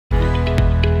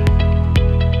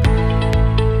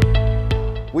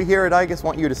We here at igus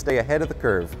want you to stay ahead of the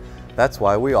curve. That's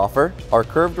why we offer our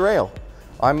curved rail.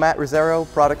 I'm Matt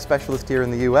Rozzero, Product Specialist here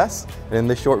in the US, and in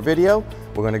this short video,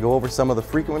 we're going to go over some of the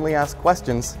frequently asked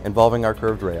questions involving our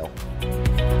curved rail.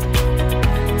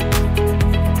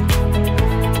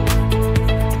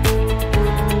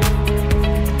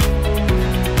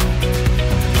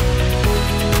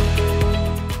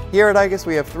 Here at igus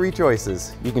we have three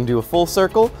choices. You can do a full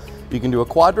circle, you can do a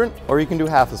quadrant, or you can do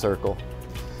half a circle.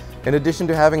 In addition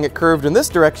to having it curved in this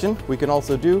direction, we can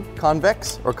also do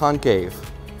convex or concave.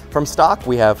 From stock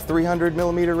we have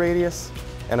 300mm radius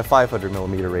and a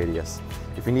 500mm radius.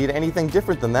 If you need anything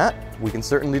different than that, we can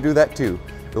certainly do that too.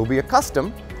 It will be a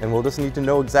custom, and we'll just need to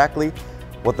know exactly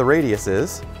what the radius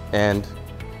is and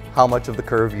how much of the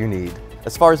curve you need.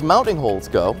 As far as mounting holes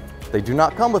go, they do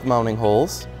not come with mounting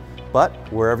holes, but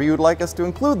wherever you would like us to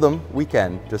include them, we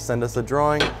can. Just send us a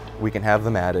drawing, we can have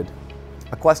them added.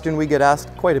 A question we get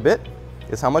asked quite a bit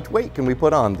is how much weight can we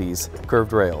put on these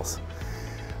curved rails?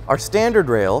 Our standard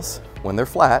rails, when they're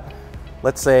flat,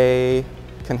 let's say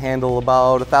can handle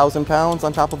about 1,000 pounds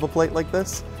on top of a plate like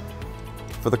this.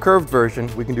 For the curved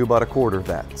version, we can do about a quarter of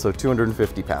that, so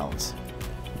 250 pounds.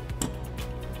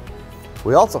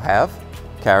 We also have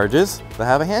carriages that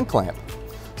have a hand clamp.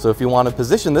 So if you want to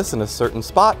position this in a certain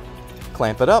spot,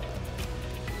 clamp it up,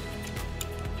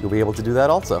 you'll be able to do that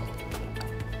also.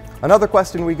 Another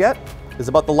question we get is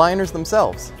about the liners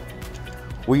themselves.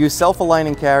 We use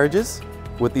self-aligning carriages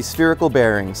with these spherical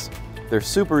bearings. They're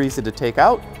super easy to take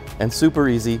out and super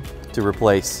easy to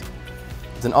replace.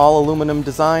 It's an all aluminum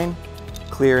design,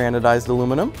 clear anodized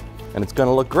aluminum, and it's going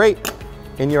to look great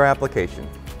in your application.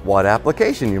 What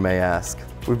application, you may ask?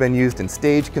 We've been used in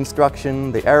stage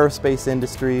construction, the aerospace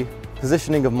industry,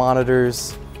 positioning of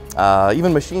monitors,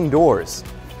 even machine doors.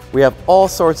 We have all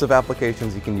sorts of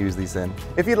applications you can use these in.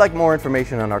 If you'd like more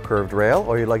information on our curved rail,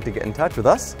 or you'd like to get in touch with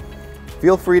us,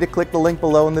 feel free to click the link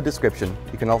below in the description.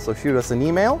 You can also shoot us an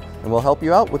email and we'll help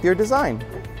you out with your design.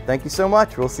 Thank you so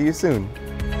much. We'll see you soon.